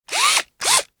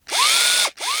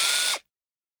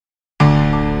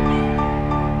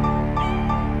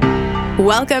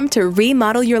Welcome to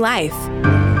Remodel Your Life.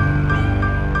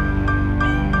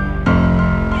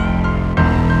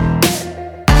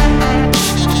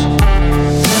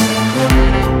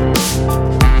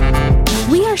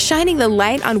 We are shining the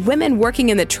light on women working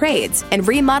in the trades and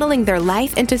remodeling their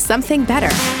life into something better.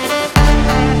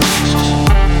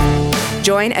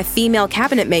 Join a female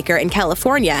cabinet maker in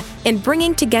California in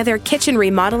bringing together kitchen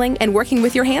remodeling and working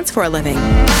with your hands for a living.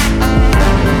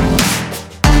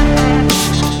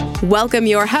 Welcome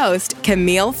your host,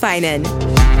 Camille Finan.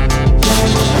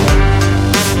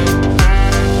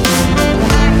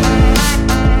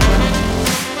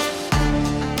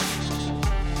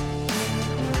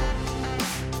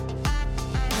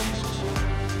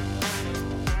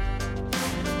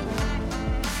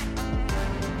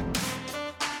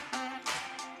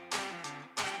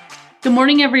 Good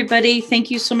morning, everybody. Thank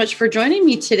you so much for joining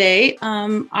me today.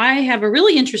 I have a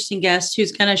really interesting guest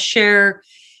who's going to share,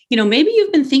 maybe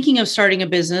you've been thinking of starting a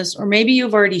business, or maybe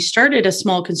you've already started a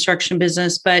small construction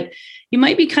business, but you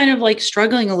might be kind of like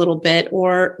struggling a little bit,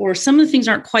 or some of the things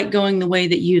aren't quite going the way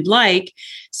that you'd like.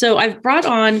 So I've brought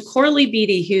on Coralie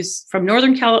Beatty, who's from North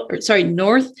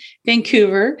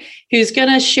Vancouver, who's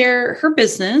going to share her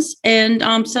business and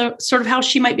so sort of how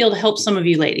she might be able to help some of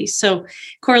you ladies. So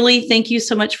Coralie, thank you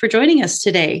so much for joining us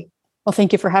today. Well,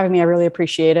 thank you for having me. I really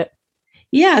appreciate it.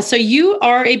 Yeah. So you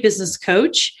are a business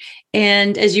coach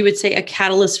and, as you would say, a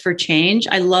catalyst for change.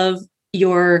 I love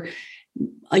your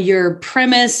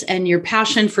premise and your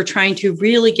passion for trying to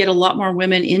really get a lot more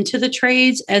women into the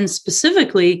trades and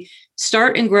specifically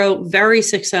start and grow very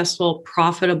successful,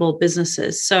 profitable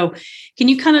businesses. So can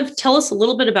you kind of tell us a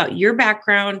little bit about your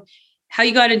background, how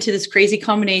you got into this crazy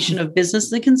combination of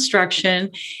business and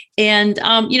construction, and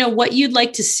what you'd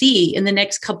like to see in the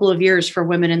next couple of years for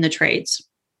women in the trades?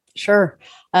 Sure.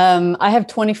 I have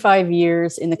 25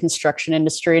 years in the construction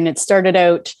industry, and it started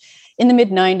out in the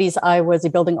mid-90s. I was a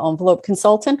building envelope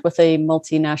consultant with a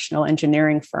multinational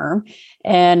engineering firm.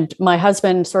 And my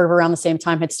husband, sort of around the same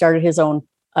time, had started his own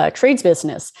trades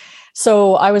business.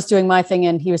 So I was doing my thing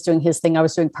and he was doing his thing. I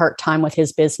was doing part-time with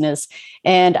his business.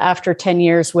 And after 10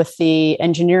 years with the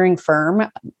engineering firm,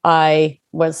 I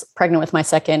was pregnant with my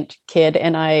second kid,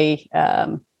 and I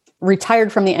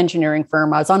retired from the engineering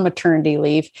firm. I was on maternity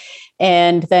leave.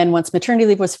 And then once maternity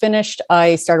leave was finished,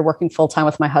 I started working full-time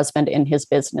with my husband in his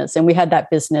business. And we had that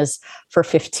business for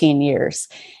 15 years.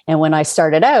 And when I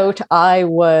started out, I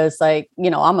was like,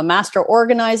 I'm a master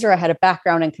organizer. I had a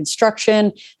background in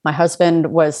construction. My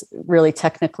husband was really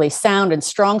technically sound and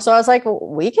strong. So I was like,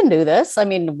 we can do this. I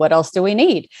mean, what else do we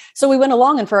need? So we went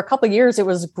along, and for a couple of years, it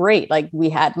was great. Like,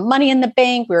 we had money in the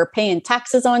bank. We were paying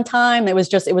taxes on time. It was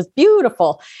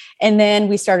beautiful. And then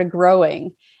we started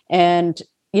growing. And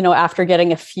after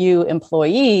getting a few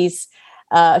employees,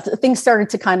 things started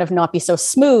to kind of not be so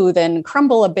smooth and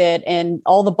crumble a bit. And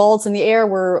all the balls in the air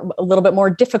were a little bit more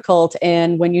difficult.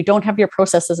 And when you don't have your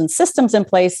processes and systems in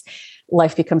place,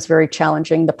 life becomes very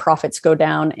challenging. The profits go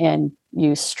down and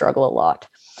you struggle a lot.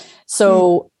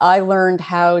 So I learned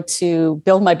how to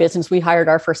build my business. We hired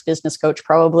our first business coach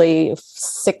probably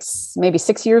 6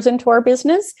 years into our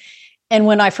business. And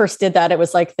when I first did that, it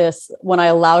was like this, when I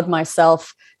allowed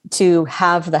myself to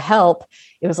have the help,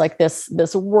 it was like this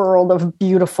world of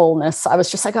beautifulness. I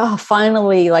was just like, oh,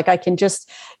 finally, like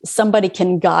somebody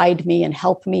can guide me and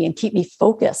help me and keep me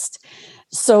focused.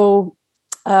 So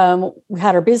we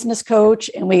had our business coach,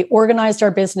 and we organized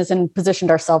our business and positioned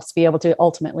ourselves to be able to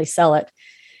ultimately sell it.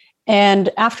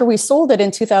 And after we sold it in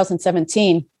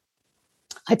 2017,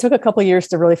 I took a couple of years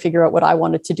to really figure out what I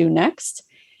wanted to do next.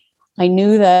 I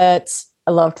knew that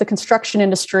I loved the construction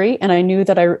industry, and I knew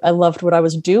that I loved what I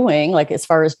was doing, like as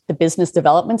far as the business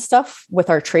development stuff with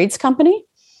our trades company,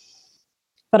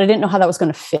 but I didn't know how that was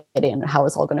going to fit in, how it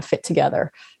was all going to fit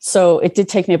together. So it did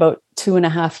take me about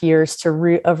 2.5 years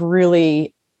of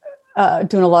really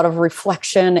doing a lot of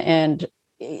reflection, and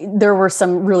there were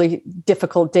some really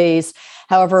difficult days.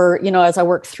 However, as I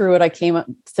worked through it, I came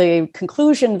to the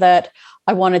conclusion that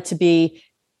I wanted to be,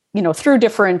 through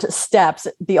different steps,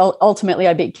 ultimately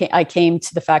I came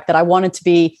to the fact that I wanted to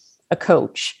be a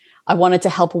coach. I wanted to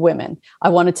help women. I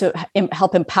wanted to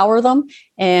help empower them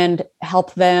and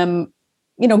help them,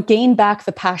 gain back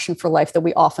the passion for life that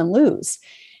we often lose.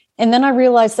 And then I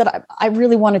realized that I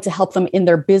really wanted to help them in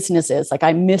their businesses. Like,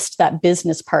 I missed that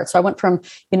business part. So I went from,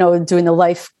 doing the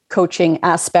life coaching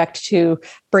aspect to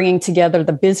bringing together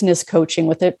the business coaching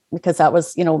with it, because that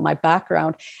was, my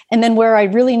background. And then where I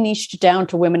really niched down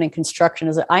to women in construction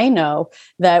is that I know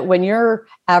that when you're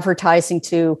advertising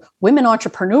to women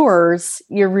entrepreneurs,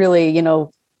 you're really,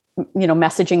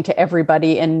 messaging to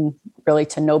everybody and really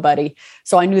to nobody.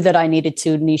 So I knew that I needed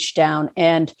to niche down.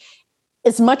 And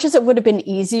as much as it would have been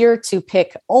easier to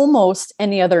pick almost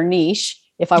any other niche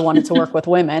if I wanted to work with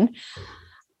women,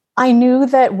 I knew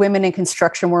that women in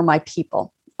construction were my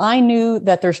people. I knew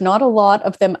that there's not a lot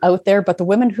of them out there, but the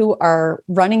women who are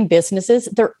running businesses,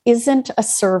 there isn't a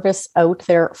service out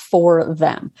there for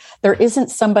them. There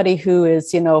isn't somebody who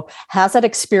is, has that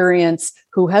experience,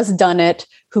 who has done it,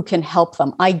 who can help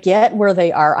them. I get where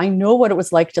they are. I know what it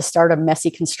was like to start a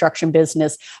messy construction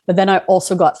business, but then I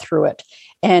also got through it.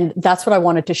 And that's what I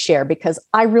wanted to share, because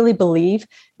I really believe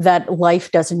that life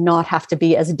does not have to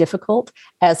be as difficult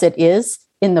as it is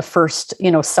in the first,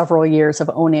 several years of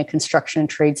owning a construction and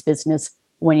trades business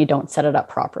when you don't set it up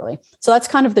properly. So that's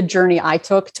kind of the journey I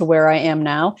took to where I am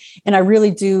now. And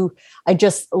I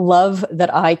just love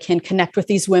that I can connect with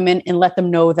these women and let them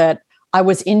know that I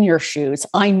was in your shoes.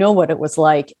 I know what it was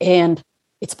like, and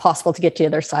it's possible to get to the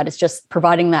other side. It's just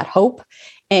providing that hope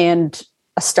and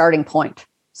a starting point.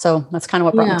 So that's kind of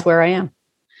what brought me to where I am.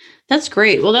 That's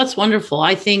great. Well, that's wonderful.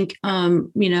 I think,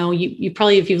 you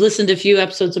probably, if you've listened to a few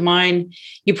episodes of mine,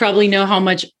 you probably know how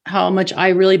much I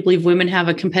really believe women have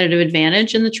a competitive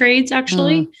advantage in the trades,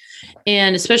 actually.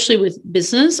 And especially with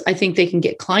business, I think they can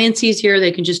get clients easier.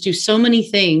 They can just do so many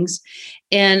things.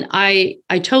 And I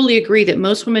totally agree that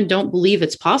most women don't believe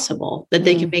it's possible that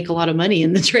they can make a lot of money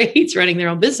in the trades running their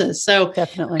own business. So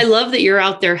definitely, I love that you're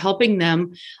out there helping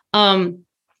them.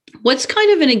 What's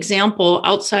kind of an example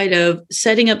outside of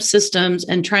setting up systems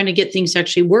and trying to get things to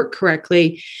actually work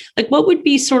correctly? Like, what would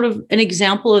be sort of an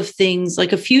example of things,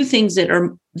 like a few things that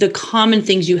are the common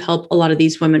things you help a lot of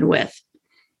these women with?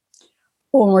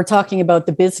 Well, when we're talking about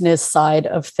the business side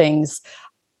of things,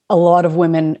 a lot of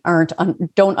women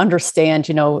don't understand,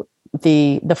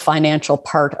 the financial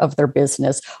part of their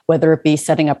business, whether it be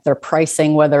setting up their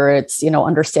pricing, whether it's,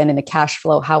 understanding the cash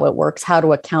flow, how it works, how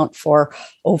to account for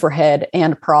overhead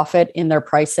and profit in their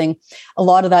pricing. A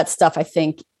lot of that stuff, I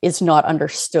think, is not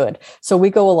understood. So we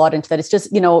go a lot into that. It's just,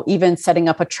 even setting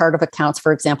up a chart of accounts,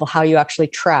 for example, how you actually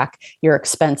track your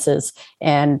expenses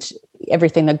and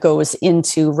everything that goes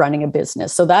into running a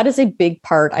business. So that is a big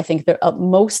part. I think that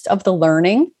most of the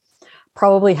learning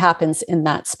probably happens in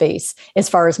that space as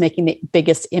far as making the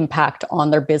biggest impact on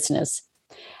their business.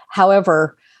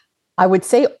 However, I would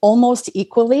say almost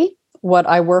equally what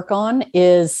I work on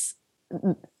is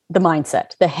the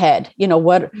mindset, the head.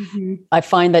 I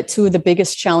find that two of the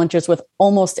biggest challenges with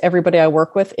almost everybody I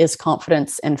work with is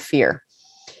confidence and fear.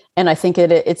 And I think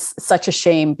it's such a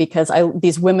shame, because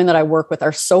these women that I work with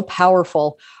are so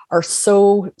powerful, are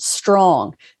so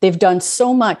strong. They've done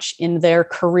so much in their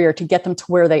career to get them to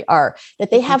where they are, that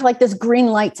they have like this green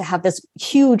light to have this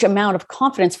huge amount of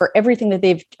confidence for everything that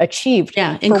they've achieved.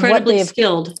 Yeah, incredibly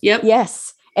skilled. Yep.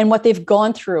 Yes. And what they've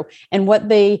gone through, and what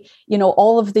they,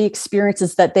 all of the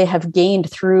experiences that they have gained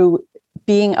through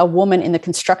being a woman in the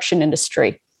construction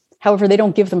industry. However, they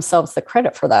don't give themselves the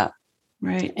credit for that.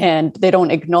 Right. And they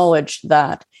don't acknowledge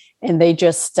that. And they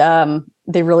just,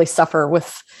 they really suffer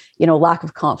with, lack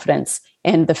of confidence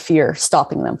and the fear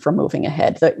stopping them from moving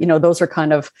ahead. Those are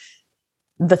kind of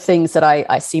the things that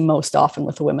I see most often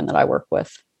with the women that I work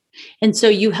with. And so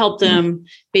you help them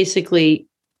basically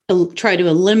try to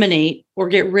eliminate or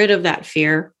get rid of that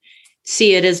fear,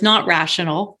 see it as not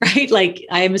rational, right? Like,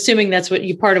 I'm assuming that's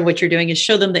part of what you're doing is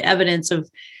show them the evidence of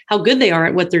how good they are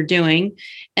at what they're doing.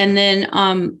 And then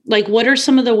what are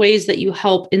some of the ways that you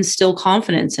help instill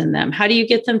confidence in them? How do you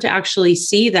get them to actually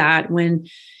see that when,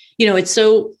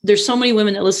 there's so many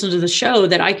women that listen to the show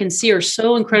that I can see are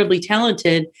so incredibly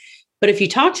talented, but if you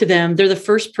talk to them, they're the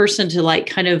first person to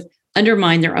kind of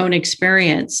undermine their own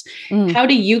experience. How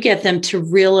do you get them to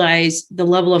realize the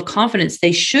level of confidence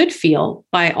they should feel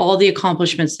by all the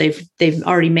accomplishments they've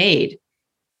already made?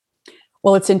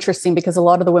 Well, it's interesting, because a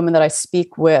lot of the women that I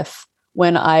speak with,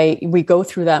 when we go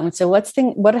through that and say, let's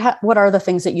think, what are the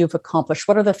things that you've accomplished?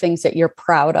 What are the things that you're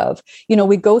proud of?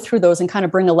 We go through those and kind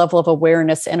of bring a level of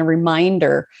awareness and a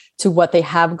reminder to what they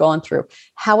have gone through.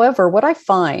 However, what I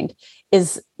find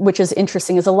is, which is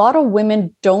interesting, is a lot of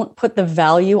women don't put the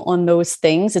value on those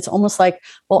things. It's almost like,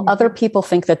 well, other people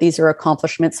think that these are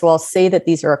accomplishments, so I'll say that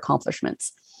these are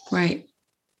accomplishments. Right.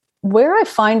 Where I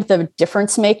find the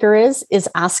difference maker is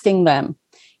asking them,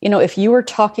 if you were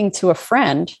talking to a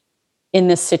friend in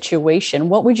this situation,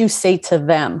 what would you say to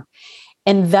them?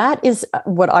 And that is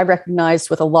what I recognized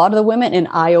with a lot of the women, an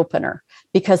eye opener,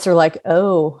 because they're like,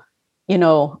 oh,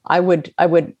 I would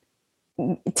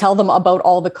tell them about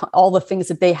all the things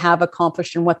that they have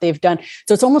accomplished and what they've done.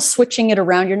 So it's almost switching it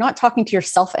around. You're not talking to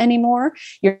yourself anymore.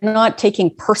 You're not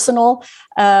taking personal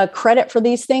credit for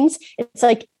these things. It's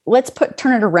like, let's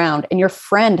turn it around. And your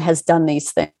friend has done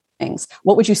these things.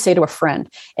 What would you say to a friend?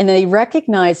 And they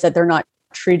recognize that they're not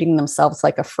treating themselves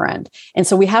like a friend. And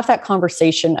so we have that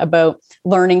conversation about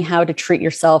learning how to treat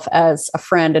yourself as a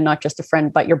friend, and not just a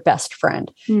friend, but your best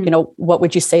friend. What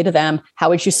would you say to them? How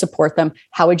would you support them?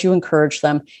 How would you encourage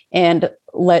them? And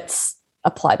let's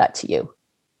apply that to you.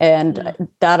 And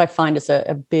that I find is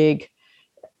a big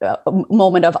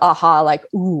moment of aha, like,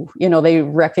 ooh, they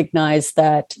recognize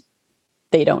that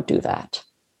they don't do that.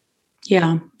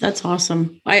 Yeah, that's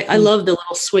awesome. I love the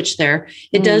little switch there.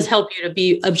 It does help you to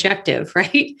be objective,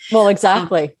 right? Well,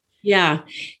 exactly. Yeah.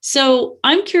 So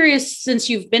I'm curious, since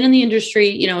you've been in the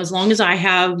industry, as long as I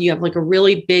have, you have like a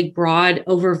really big, broad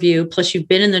overview, plus you've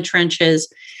been in the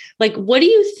trenches. Like, what do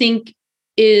you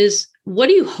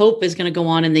hope is going to go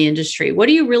on in the industry? What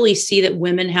do you really see that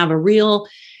women have a real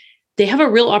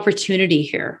opportunity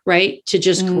here, right? To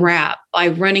just grab by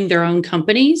running their own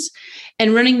companies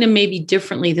and running them maybe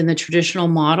differently than the traditional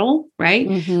model, right?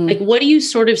 Like, what do you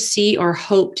sort of see or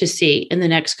hope to see in the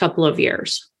next couple of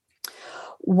years?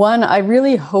 One, I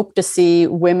really hope to see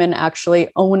women actually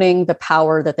owning the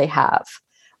power that they have.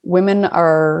 Women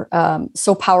are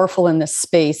so powerful in this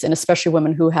space, and especially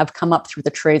women who have come up through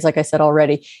the trades, like I said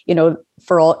already,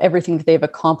 for everything that they've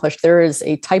accomplished, there is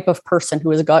a type of person who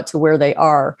has got to where they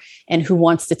are and who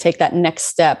wants to take that next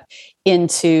step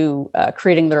into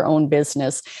creating their own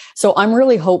business. So I'm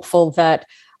really hopeful that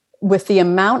with the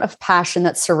amount of passion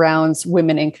that surrounds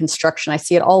women in construction, I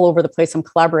see it all over the place. I'm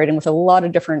collaborating with a lot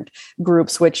of different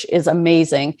groups, which is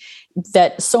amazing,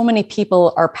 that so many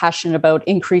people are passionate about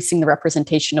increasing the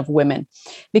representation of women,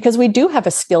 because we do have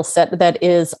a skill set that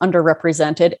is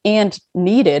underrepresented and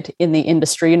needed in the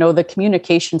industry. The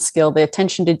communication skill, the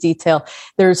attention to detail,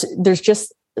 there's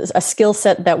just a skill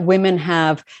set that women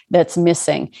have that's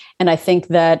missing. And I think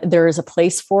that there is a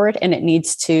place for it, and it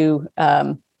needs to,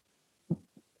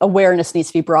 awareness needs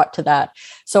to be brought to that.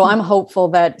 So I'm hopeful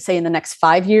that, say, in the next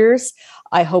 5 years,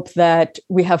 I hope that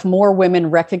we have more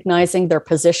women recognizing their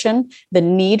position, the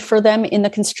need for them in the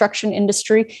construction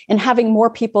industry, and having more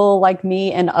people like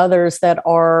me and others that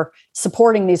are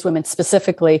supporting these women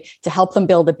specifically to help them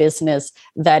build a business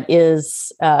that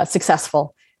is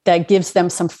successful, that gives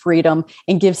them some freedom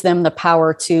and gives them the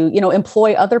power to,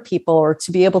 employ other people or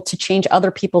to be able to change other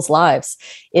people's lives.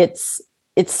 It's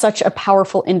such a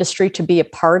powerful industry to be a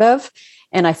part of.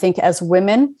 And I think as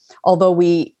women, although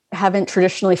we haven't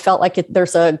traditionally felt like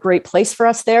there's a great place for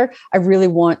us there, I really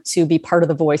want to be part of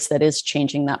the voice that is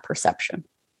changing that perception.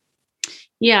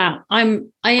 Yeah, I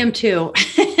am too.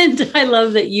 And I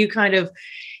love that you kind of,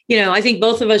 I think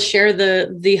both of us share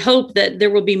the hope that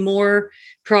there will be more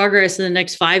progress in the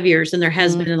next 5 years than there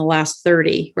has been in the last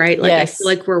 30, right? Like, yes. I feel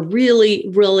like we're really,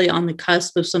 really on the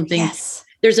cusp of something. Yes.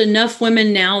 There's enough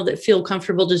women now that feel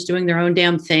comfortable just doing their own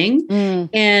damn thing.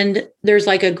 And there's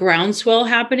like a groundswell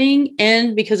happening.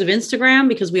 And because of Instagram,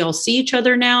 because we all see each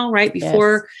other now, right?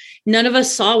 Before, none of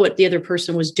us saw what the other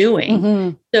person was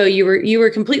doing. So you were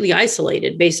completely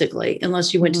isolated, basically,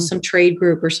 unless you went to some trade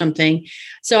group or something.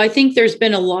 So I think there's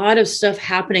been a lot of stuff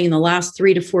happening in the last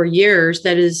 3 to 4 years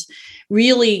that is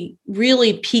really,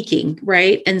 really peaking,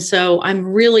 right? And so I'm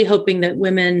really hoping that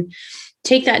women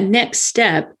take that next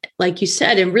step, like you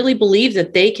said, and really believe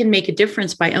that they can make a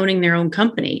difference by owning their own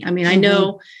company. I mean, I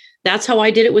know that's how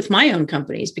I did it with my own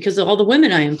companies, because of all the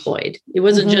women I employed. It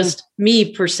wasn't just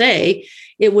me per se.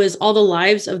 It was all the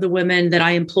lives of the women that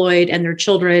I employed and their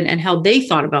children and how they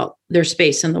thought about their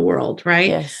space in the world, right?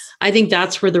 Yes. I think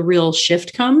that's where the real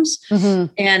shift comes.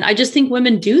 And I just think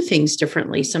women do things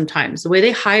differently sometimes. The way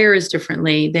they hire is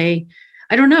differently.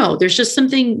 I don't know. There's just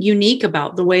something unique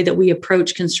about the way that we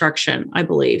approach construction, I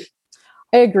believe.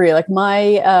 I agree. Like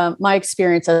my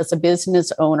experience as a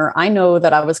business owner, I know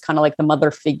that I was kind of like the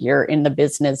mother figure in the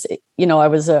business. I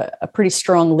was a pretty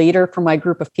strong leader for my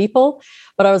group of people,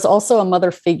 but I was also a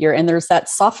mother figure. And there's that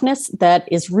softness that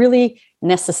is really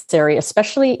necessary,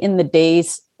 especially in the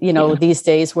days, these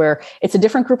days where it's a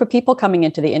different group of people coming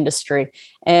into the industry.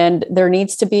 And there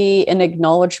needs to be an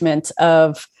acknowledgement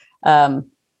of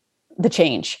the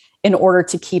change in order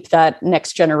to keep that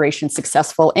next generation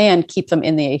successful and keep them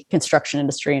in the construction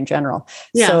industry in general.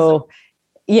 Yeah. So,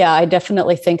 I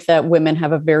definitely think that women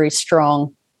have a very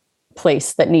strong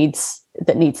place that needs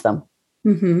them.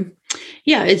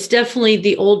 Yeah, it's definitely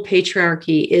the old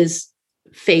patriarchy is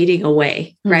fading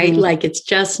away, right? Like it's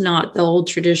just not the old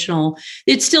traditional.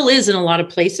 It still is in a lot of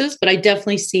places, but I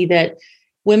definitely see that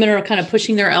women are kind of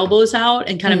pushing their elbows out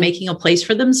and kind of making a place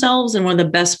for themselves. And one of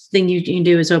the best things you can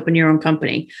do is open your own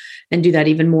company and do that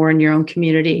even more in your own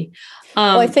community.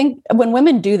 Well, I think when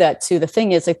women do that too, the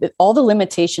thing is like all the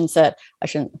limitations that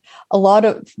a lot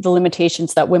of the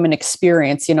limitations that women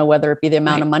experience, whether it be the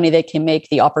amount of money they can make,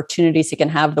 the opportunities they can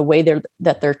have, the way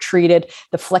that they're treated,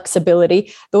 the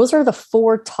flexibility, those are the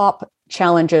 4 top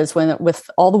challenges with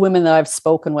all the women that I've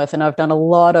spoken with, and I've done a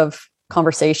lot of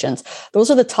conversations. Those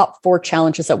are the top 4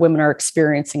 challenges that women are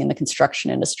experiencing in the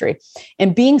construction industry.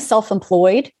 And being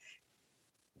self-employed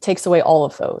takes away all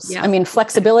of those. Yeah. I mean,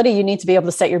 flexibility, you need to be able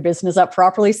to set your business up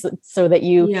properly so that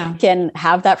you can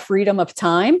have that freedom of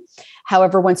time.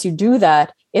 However, once you do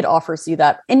that, it offers you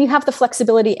that. And you have the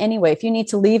flexibility anyway. If you need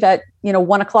to leave at,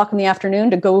 1 o'clock in the afternoon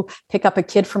to go pick up a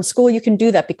kid from school, you can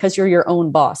do that because you're your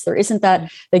own boss. There isn't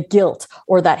that the guilt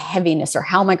or that heaviness or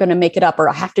how am I going to make it up or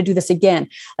I have to do this again.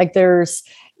 Like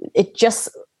it just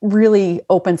really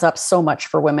opens up so much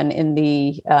for women in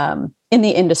the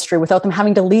industry without them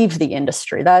having to leave the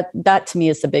industry. That to me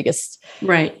is the biggest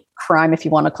crime, if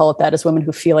you want to call it that, is women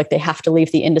who feel like they have to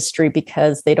leave the industry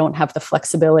because they don't have the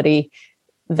flexibility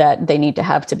that they need to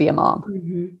have to be a mom.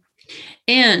 Mm-hmm.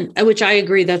 And which I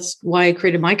agree. That's why I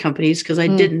created my companies, because I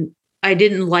didn't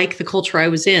like the culture I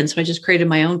was in. So I just created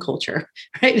my own culture,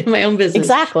 right? In my own business.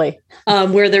 Exactly.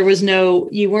 Where there was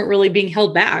you weren't really being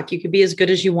held back. You could be as good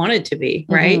as you wanted to be.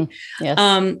 Right. Mm-hmm.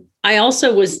 Yes. I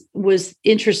also was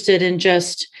interested in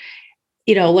just,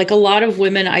 like a lot of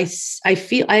women, I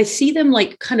see them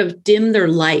like kind of dim their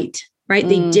light, right?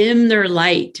 They dim their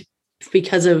light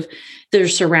because of their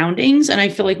surroundings. And I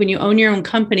feel like when you own your own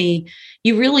company,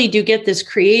 you really do get this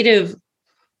creative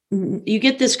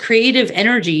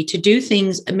energy to do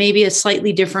things maybe a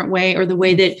slightly different way, or the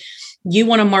way that you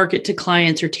want to market to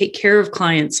clients or take care of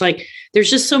clients. Like there's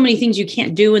just so many things you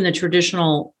can't do in the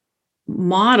traditional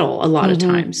model a lot of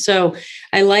times. So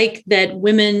I like that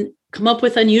women come up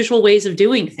with unusual ways of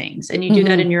doing things, and you do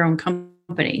that in your own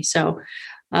company. So,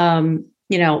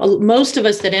 most of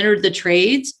us that entered the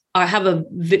trades have a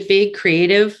big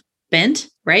creative bent,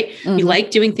 right? We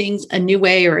like doing things a new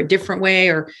way or a different way,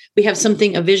 or we have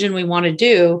a vision we want to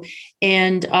do.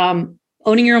 And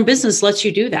owning your own business lets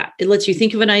you do that. It lets you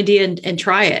think of an idea and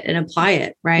try it and apply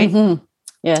it, right? Mm-hmm.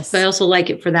 Yes. But I also like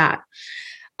it for that.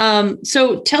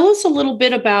 So tell us a little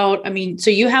bit about,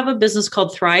 so you have a business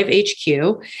called Thrive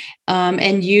HQ,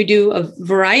 and you do a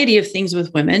variety of things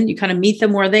with women. You kind of meet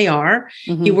them where they are.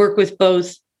 Mm-hmm. You work with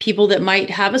both people that might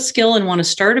have a skill and want to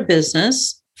start a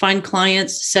business, find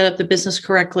clients, set up the business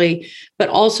correctly, but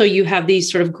also you have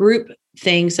these sort of group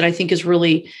things that I think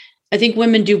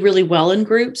women do really well in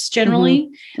groups generally.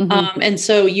 And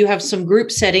so you have some group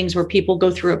settings where people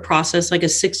go through a process, like a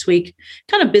 6-week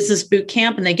kind of business boot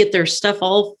camp, and they get their stuff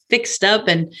all fixed up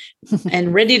and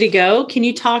ready to go. Can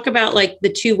you talk about like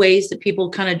the 2 ways that people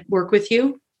kind of work with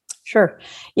you? Sure.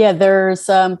 Yeah, there is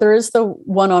the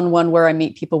one-on-one where I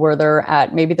meet people where they're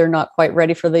at. Maybe they're not quite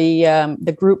ready for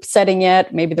the group setting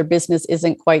yet. Maybe their business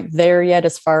isn't quite there yet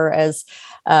as far as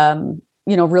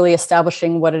really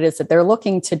establishing what it is that they're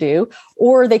looking to do,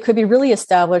 or they could be really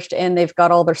established and they've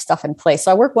got all their stuff in place.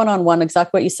 So I work one-on-one,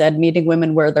 exactly what you said, meeting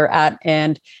women where they're at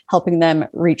and helping them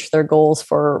reach their goals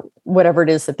for whatever it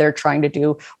is that they're trying to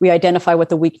do. We identify what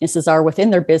the weaknesses are within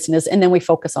their business, and then we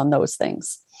focus on those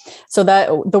things. So that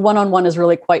the one-on-one is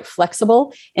really quite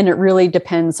flexible, and it really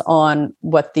depends on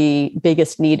what the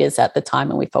biggest need is at the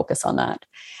time, and we focus on that.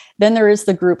 Then there is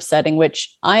the group setting,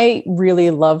 which I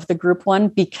really love the group one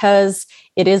because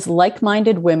it is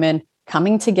like-minded women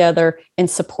coming together and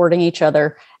supporting each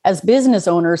other as business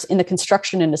owners in the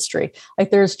construction industry.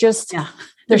 Like there's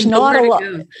not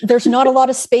a lot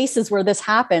of spaces where this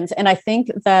happens. And I think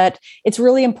that it's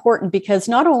really important because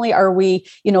not only are we,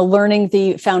 learning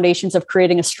the foundations of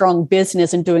creating a strong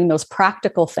business and doing those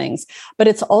practical things, but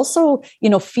it's also,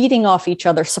 feeding off each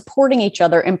other, supporting each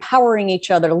other, empowering each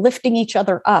other, lifting each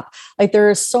other up. Like there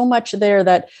is so much there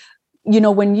that,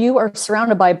 when you are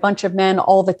surrounded by a bunch of men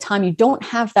all the time, you don't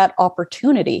have that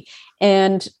opportunity.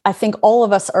 And I think all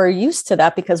of us are used to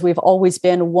that because we've always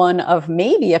been one of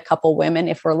maybe a couple women,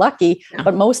 if we're lucky,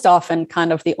 but most often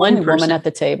kind of the only woman at the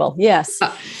table. Yes.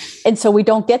 And so we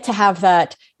don't get to have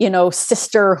that,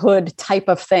 sisterhood type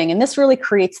of thing. And this really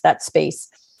creates that space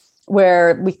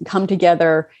where we can come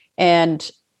together and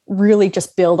really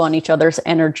just build on each other's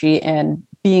energy and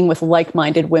being with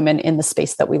like-minded women in the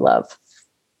space that we love.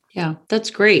 Yeah, that's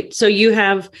great. So you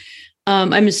have,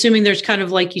 I'm assuming there's kind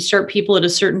of like you start people at a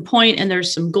certain point and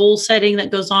there's some goal setting that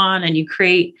goes on and you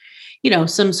create,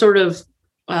 some sort of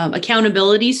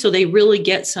accountability. So they really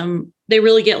get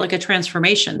like a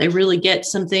transformation. They really get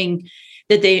something.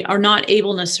 that they are not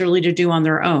able necessarily to do on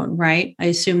their own, right? I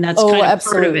assume that's kind of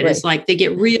absolutely. part of it. It's like they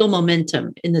get real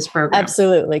momentum in this program.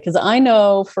 Absolutely. Because I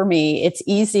know for me, it's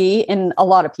easy, and a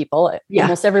lot of people,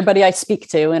 almost everybody I speak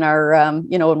to in our,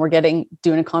 when we're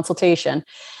doing a consultation,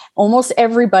 almost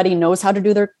everybody knows how to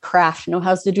do their craft, knows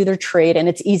how to do their trade. And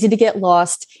it's easy to get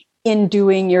lost in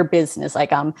doing your business.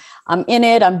 Like I'm in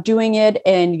it, I'm doing it,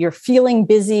 and you're feeling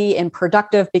busy and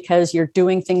productive because you're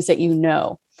doing things that you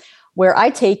know. Where I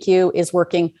take you is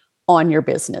working on your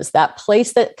business, that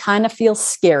place that kind of feels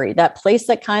scary, that place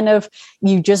that kind of,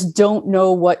 you just don't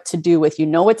know what to do with. You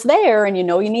know it's there and you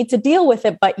know you need to deal with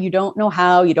it, but you don't know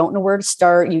how, you don't know where to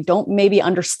start, you don't maybe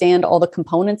understand all the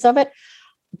components of it.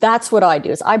 That's what I do,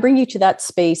 is I bring you to that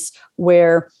space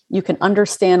where you can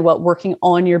understand what working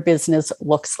on your business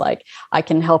looks like. I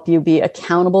can help you be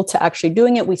accountable to actually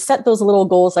doing it. We set those little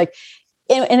goals, like,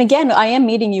 and again, I am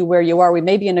meeting you where you are. We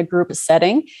may be in a group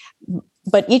setting,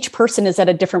 but each person is at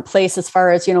a different place as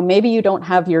far as, maybe you don't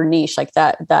have your niche, like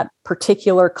that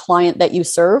particular client that you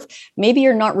serve. Maybe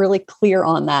you're not really clear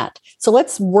on that. So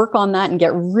let's work on that and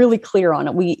get really clear on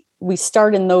it. We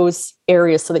start in those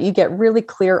areas so that you get really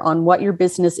clear on what your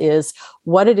business is,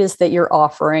 what it is that you're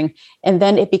offering. And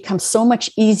then it becomes so much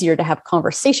easier to have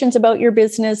conversations about your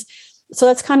business. So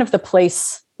that's kind of the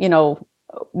place,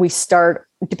 we start,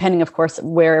 depending, of course,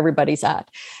 where everybody's at.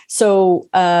 So,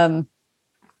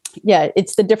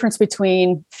 it's the difference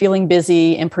between feeling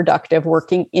busy and productive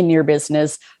working in your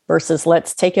business versus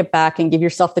let's take it back and give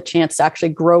yourself the chance to actually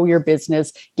grow your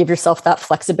business, give yourself that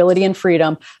flexibility and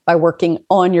freedom by working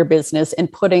on your business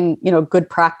and putting, good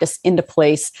practice into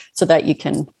place so that you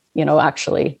can,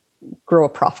 actually grow a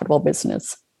profitable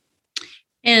business.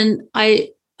 And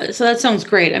so that sounds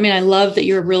great. I mean, I love that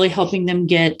you're really helping them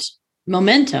get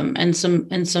momentum and some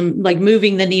like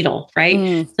moving the needle,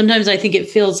 right? Sometimes I think it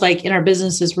feels like in our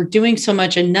businesses, we're doing so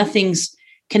much and nothing's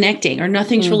connecting or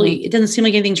nothing's really, it doesn't seem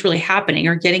like anything's really happening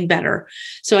or getting better.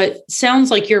 So it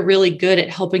sounds like you're really good at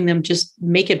helping them just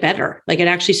make it better. Like it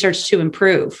actually starts to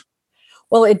improve.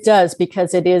 Well, it does,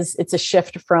 because it's a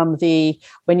shift from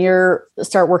when you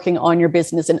start working on your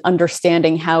business and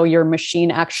understanding how your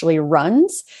machine actually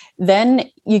runs, then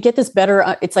you get this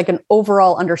better, it's like an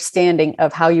overall understanding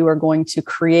of how you are going to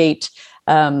create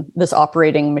this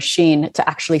operating machine to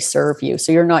actually serve you.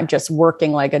 So you're not just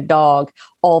working like a dog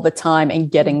all the time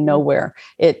and getting nowhere.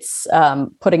 It's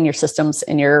putting your systems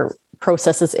and your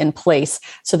processes in place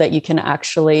so that you can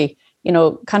actually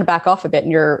kind of back off a bit,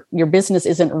 and your business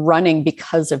isn't running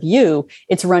because of you,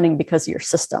 it's running because of your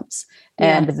systems.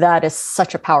 And that is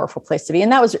such a powerful place to be.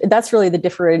 And that's really the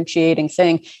differentiating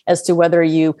thing as to whether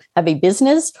you have a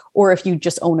business or if you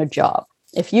just own a job.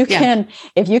 If you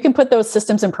can put those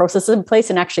systems and processes in place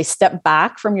and actually step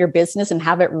back from your business and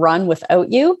have it run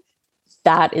without you,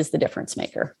 that is the difference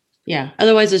maker. Yeah.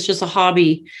 Otherwise, it's just a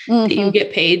hobby that you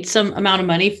get paid some amount of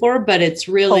money for, but it's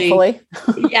really,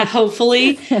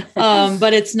 hopefully.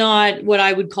 But it's not what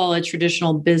I would call a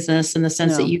traditional business in the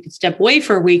sense that you could step away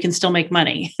for a week and still make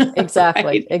money. Exactly.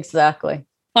 Right? Exactly.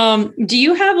 Do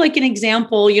you have like an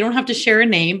example? You don't have to share a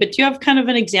name, but do you have kind of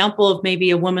an example of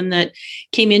maybe a woman that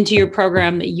came into your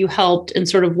program that you helped, and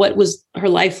sort of what was her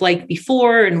life like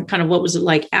before and kind of what was it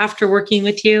like after working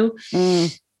with you?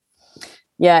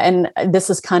 Yeah. And this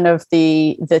is kind of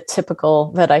the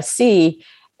typical that I see.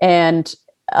 And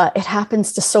it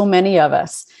happens to so many of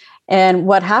us. And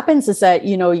what happens is that,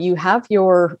 you have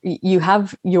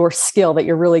your skill that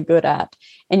you're really good at,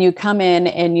 and you come in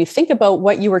and you think about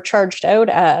what you were charged out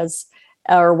as,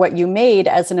 or what you made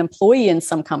as an employee in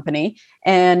some company.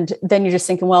 And then you're just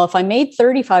thinking, well, if I made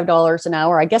 $35 an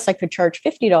hour, I guess I could charge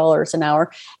 $50 an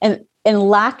hour, and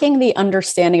lacking the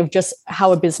understanding of just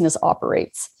how a business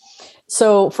operates.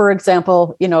 So, for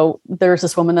example, there's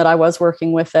this woman that I was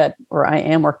working with I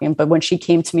am working, but when she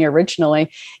came to me originally,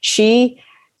 she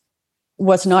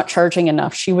was not charging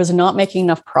enough. She was not making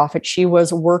enough profit. She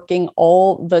was working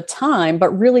all the time, but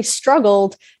really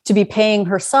struggled to be paying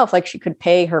herself. Like she could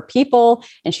pay her people,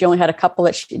 and she only had a couple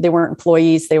that they weren't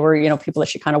employees. They were, people that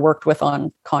she kind of worked with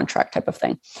on contract type of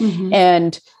thing.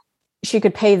 And she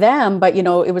could pay them, but,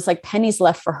 it was like pennies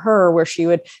left for her, where she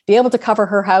would be able to cover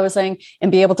her housing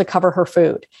and be able to cover her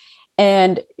food.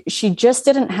 And she just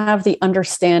didn't have the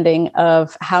understanding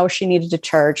of how she needed to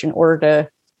charge in order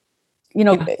to,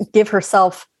 give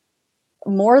herself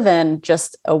more than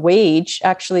just a wage,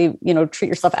 actually, treat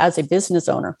yourself as a business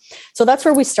owner. So that's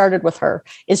where we started with her,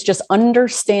 is just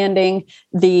understanding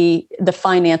the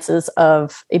finances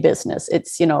of a business.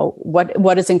 It's,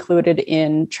 what is included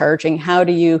in charging? How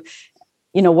do you,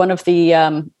 one of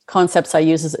the concepts I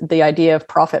use is the idea of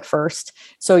profit first.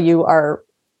 So you are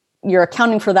you're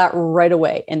accounting for that right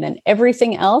away. And then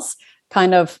everything else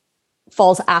kind of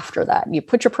falls after that. You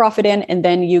put your profit in, and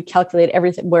then you calculate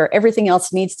everything where everything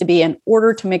else needs to be in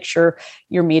order to make sure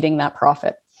you're meeting that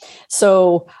profit.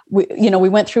 So we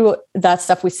went through that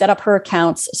stuff. We set up her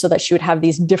accounts so that she would have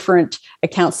these different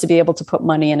accounts to be able to put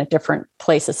money in at different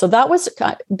places. So that was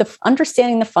the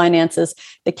understanding the finances,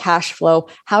 the cash flow,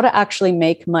 how to actually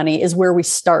make money is where we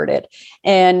started.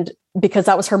 And because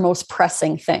that was her most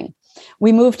pressing thing.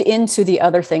 We moved into the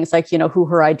other things like, who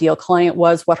her ideal client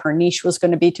was, what her niche was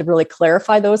going to be to really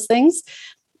clarify those things.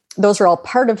 Those are all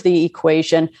part of the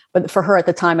equation, but for her at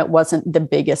the time, it wasn't the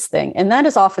biggest thing. And that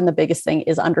is often the biggest thing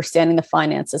is understanding the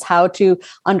finances, how to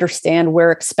understand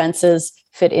where expenses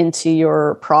fit into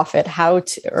your profit,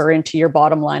 or into your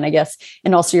bottom line, I guess,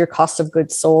 and also your cost of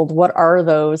goods sold. What are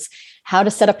those? How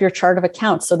to set up your chart of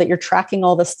accounts so that you're tracking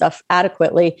all this stuff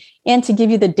adequately, and to give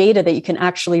you the data that you can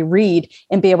actually read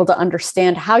and be able to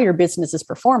understand how your business is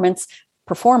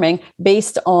performing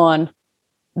based on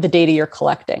the data you're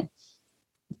collecting.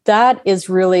 That is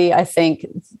really, I think,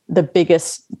 the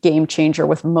biggest game changer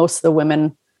with most of the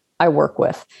women I work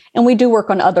with. And we do work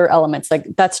on other elements. Like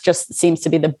that's just seems to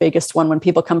be the biggest one. When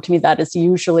people come to me, that is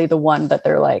usually the one that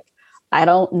they're like, I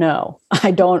don't know.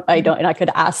 I don't. And I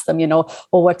could ask them, well,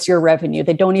 what's your revenue?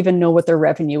 They don't even know what their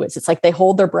revenue is. It's like they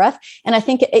hold their breath. And I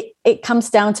think it comes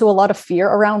down to a lot of fear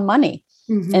around money.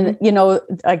 Mm-hmm.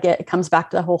 And, again, it comes back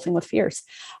to the whole thing with fears.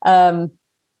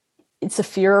 It's a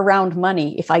fear around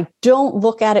money. If I don't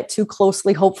look at it too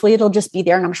closely, hopefully it'll just be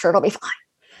there and I'm sure it'll be fine.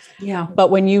 Yeah.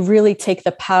 But when you really take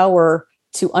the power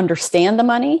to understand the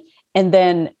money and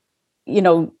then,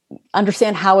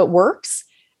 understand how it works,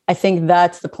 I think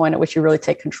that's the point at which you really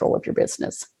take control of your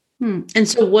business. And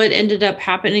so what ended up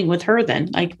happening with her then?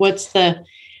 Like, what's the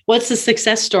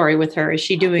success story with her? Is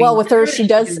she doing well with her? She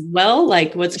does well.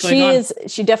 Like what's going on?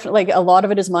 She definitely, like a lot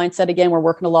of it is mindset. Again, we're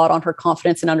working a lot on her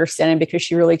confidence and understanding because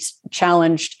she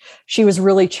was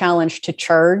really challenged to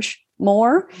charge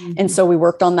more. Mm-hmm. And so we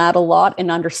worked on that a lot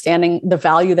and understanding the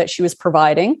value that she was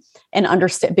providing and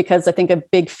understand, because I think a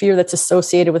big fear that's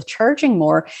associated with charging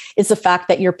more is the fact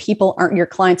that your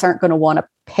clients aren't going to want to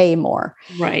pay more.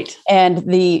 Right. And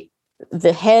the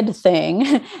head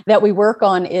thing that we work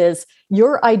on is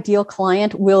your ideal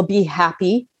client will be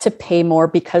happy to pay more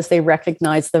because they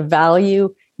recognize the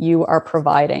value you are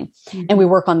providing. Mm-hmm. And we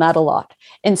work on that a lot.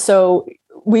 And so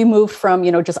we moved from,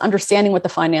 just understanding what the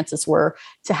finances were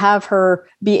to have her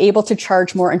be able to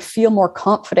charge more and feel more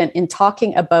confident in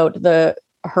talking about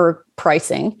her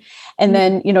pricing. And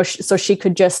then, so she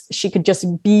could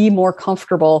just be more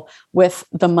comfortable with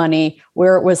the money,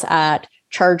 where it was at,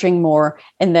 charging more,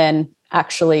 and then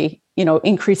actually,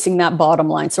 increasing that bottom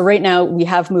line. So right now we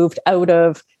have moved out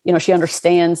of, she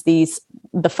understands the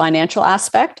financial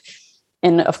aspect.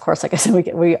 And of course, like I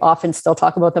said, we often still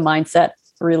talk about the mindset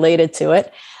related to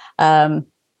it. And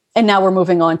now we're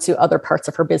moving on to other parts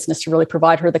of her business to really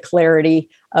provide her the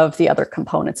clarity of the other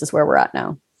components is where we're at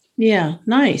now. Yeah.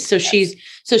 Nice. So yes.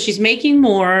 she's making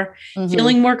more, mm-hmm.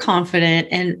 feeling more confident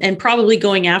and probably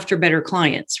going after better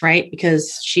clients, right?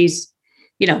 Because she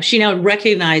now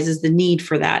recognizes the need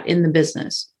for that in the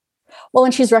business. Well,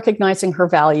 and she's recognizing her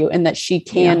value and that she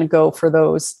can go for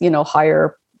those,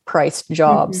 higher priced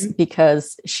jobs mm-hmm.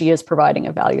 because she is providing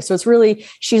a value. So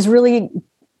she's really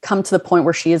come to the point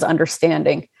where she is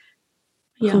understanding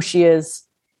who she is,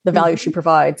 the value mm-hmm. she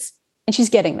provides, and she's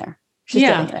getting there.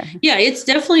 Yeah. It's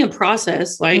definitely a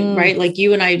process. Right. Like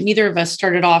you and I, neither of us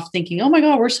started off thinking, oh my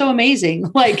God, we're so amazing.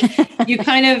 Like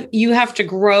you have to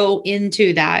grow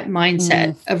into that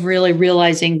mindset of really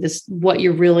realizing what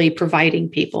you're really providing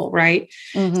people. Right.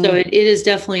 Mm-hmm. So it is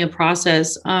definitely a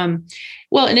process.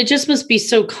 Well, and it just must be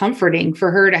so comforting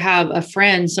for her to have a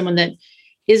friend, someone that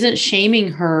isn't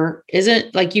shaming her,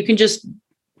 isn't like, you can just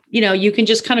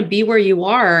kind of be where you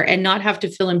are and not have to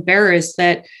feel embarrassed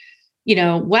that,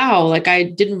 wow, like I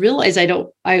didn't realize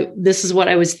this is what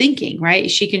I was thinking,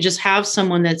 right? She can just have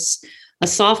someone that's a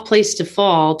soft place to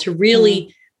fall to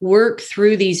really work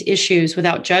through these issues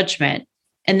without judgment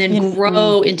and then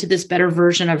grow into this better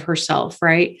version of herself,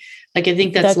 right? Like, I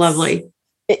think that's lovely.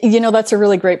 That's a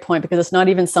really great point because it's not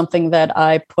even something that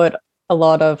I put a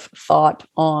lot of thought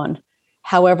on.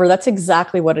 However, that's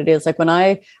exactly what it is. Like when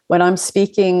I'm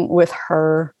speaking with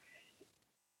her,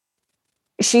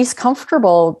 she's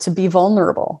comfortable to be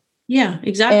vulnerable. Yeah,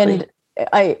 exactly.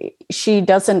 And she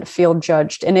doesn't feel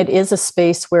judged. And it is a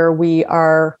space where we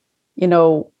are,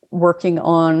 working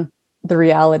on the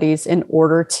realities in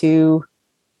order to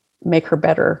make her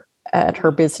better at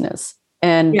her business.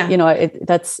 And,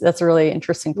 that's a really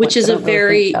interesting point. Which is a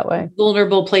very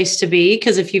vulnerable place to be.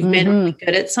 Because if you've been really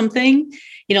good at something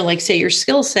like say your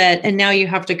skill set. And now you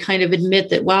have to kind of admit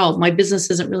that, wow, my business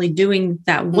isn't really doing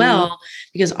that well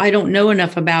because I don't know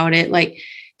enough about it. Like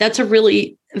that's a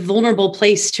really vulnerable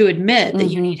place to admit that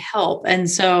you need help. And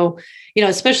so,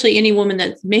 especially any woman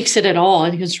that makes it at all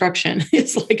in construction,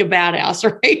 it's like a badass,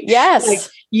 right? Yes. Like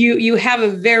you have a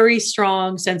very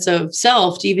strong sense of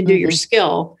self to even do your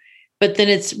skill. But then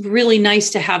it's really nice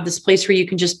to have this place where you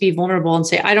can just be vulnerable and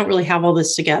say, I don't really have all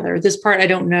this together. This part I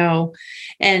don't know.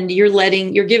 And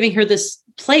you're giving her this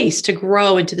place to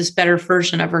grow into this better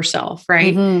version of herself,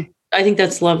 right? I think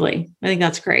that's lovely. I think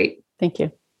that's great. Thank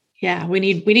you. Yeah, we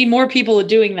need more people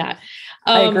doing that.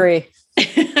 I agree.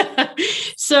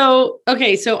 So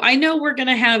I know we're going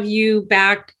to have you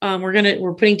back.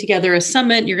 We're putting together a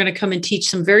summit. You're going to come and teach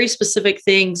some very specific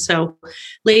things. So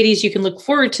ladies, you can look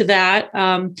forward to that.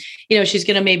 She's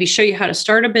going to maybe show you how to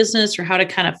start a business or how to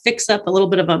kind of fix up a little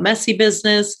bit of a messy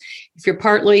business if you're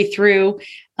partway through.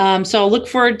 So I'll look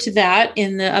forward to that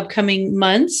in the upcoming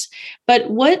months. But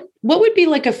what would be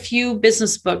like a few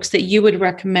business books that you would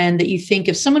recommend that you think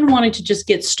if someone wanted to just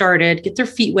get started, get their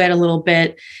feet wet a little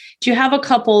bit? Do you have a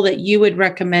couple that you would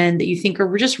recommend that you think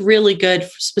are just really good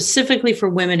specifically for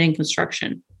women in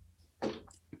construction?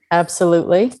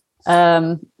 Absolutely.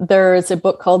 There's a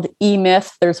book called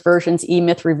E-Myth. There's versions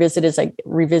E-Myth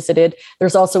Revisited.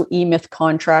 There's also E-Myth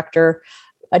Contractor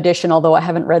edition, although I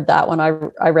haven't read that one.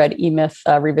 I read E-Myth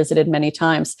Revisited many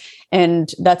times.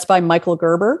 And that's by Michael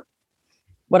Gerber.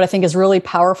 What I think is really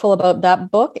powerful about that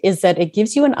book is that it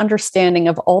gives you an understanding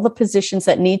of all the positions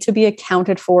that need to be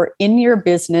accounted for in your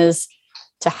business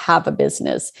to have a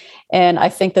business. And I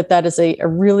think that is a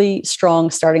really strong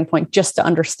starting point just to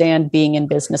understand being in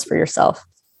business for yourself.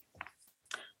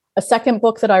 A second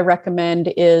book that I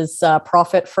recommend is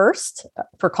Profit First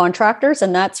for Contractors,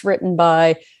 and that's written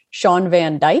by Shawn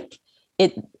Van Dyke.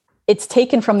 It's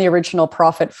taken from the original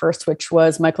Profit First, which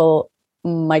was Mike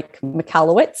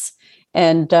Michalowicz.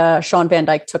 And Shawn Van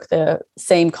Dyke took the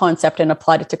same concept and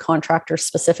applied it to contractors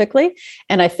specifically.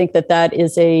 And I think that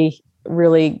is a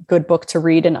really good book to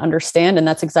read and understand. And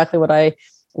that's exactly what I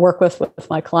work with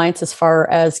my clients as far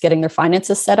as getting their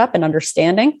finances set up and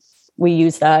understanding. We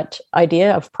use that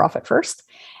idea of Profit First.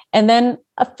 And then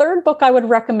a third book I would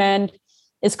recommend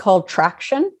is called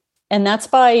Traction. And that's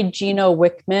by Gino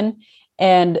Wickman.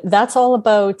 And that's all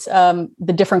about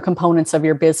the different components of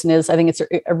your business. I think it's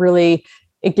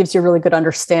it gives you a really good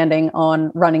understanding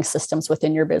on running systems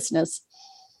within your business.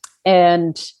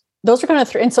 And those are kind of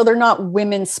three. And so they're not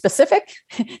women specific.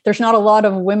 There's not a lot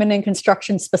of women in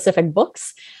construction specific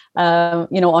books,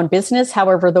 on business.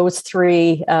 However, those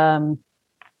three,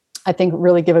 I think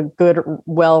really give a good,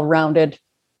 well-rounded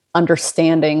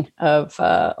understanding of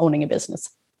owning a business.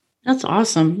 That's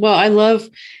awesome. Well, I love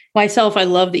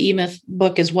the E-Myth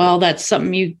book as well. That's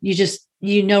something you just,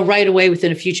 right away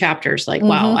within a few chapters, like,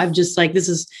 wow, I've just this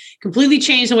has completely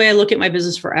changed the way I look at my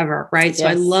business forever. Right. So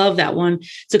I love that one.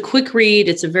 It's a quick read.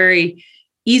 It's a very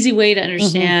easy way to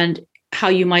understand how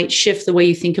you might shift the way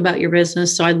you think about your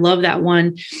business. So I love that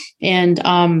one. And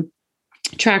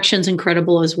Traction's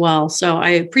incredible as well. So I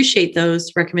appreciate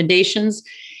those recommendations.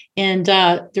 And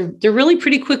they're really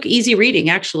pretty quick, easy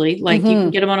reading, actually. Like you can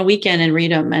get them on a weekend and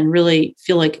read them and really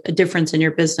feel like a difference in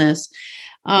your business.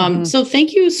 So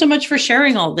thank you so much for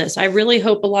sharing all this. I really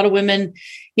hope a lot of women,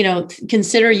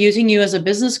 consider using you as a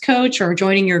business coach or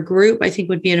joining your group. I think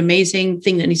would be an amazing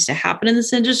thing that needs to happen in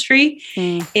this industry.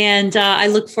 And I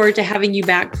look forward to having you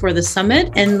back for the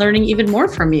summit and learning even more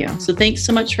from you. So thanks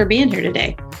so much for being here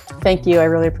today. Thank you. I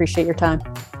really appreciate your time.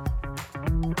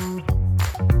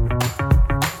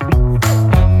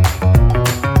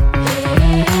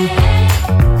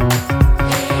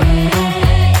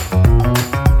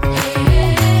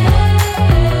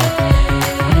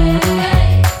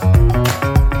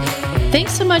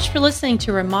 Thanks so much for listening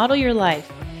to Remodel Your Life.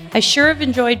 I sure have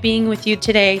enjoyed being with you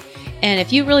today. And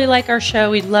if you really like our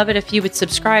show, we'd love it if you would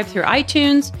subscribe through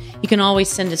iTunes. You can always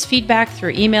send us feedback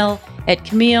through email at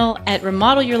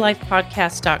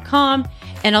Camille@remodelyourlifepodcast.com.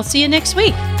 And I'll see you next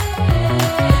week.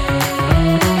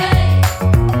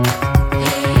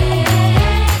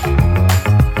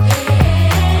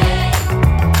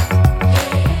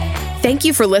 Thank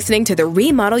you for listening to the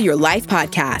Remodel Your Life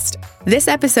podcast. This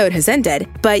episode has ended,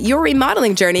 but your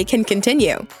remodeling journey can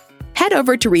continue. Head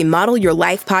over to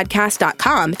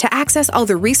remodelyourlifepodcast.com to access all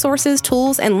the resources,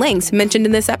 tools, and links mentioned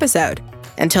in this episode.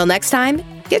 Until next time,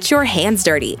 get your hands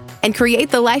dirty and create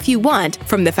the life you want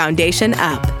from the foundation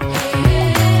up.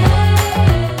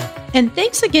 And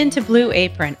thanks again to Blue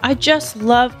Apron. I just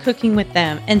love cooking with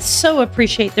them and so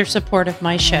appreciate their support of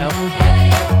my show.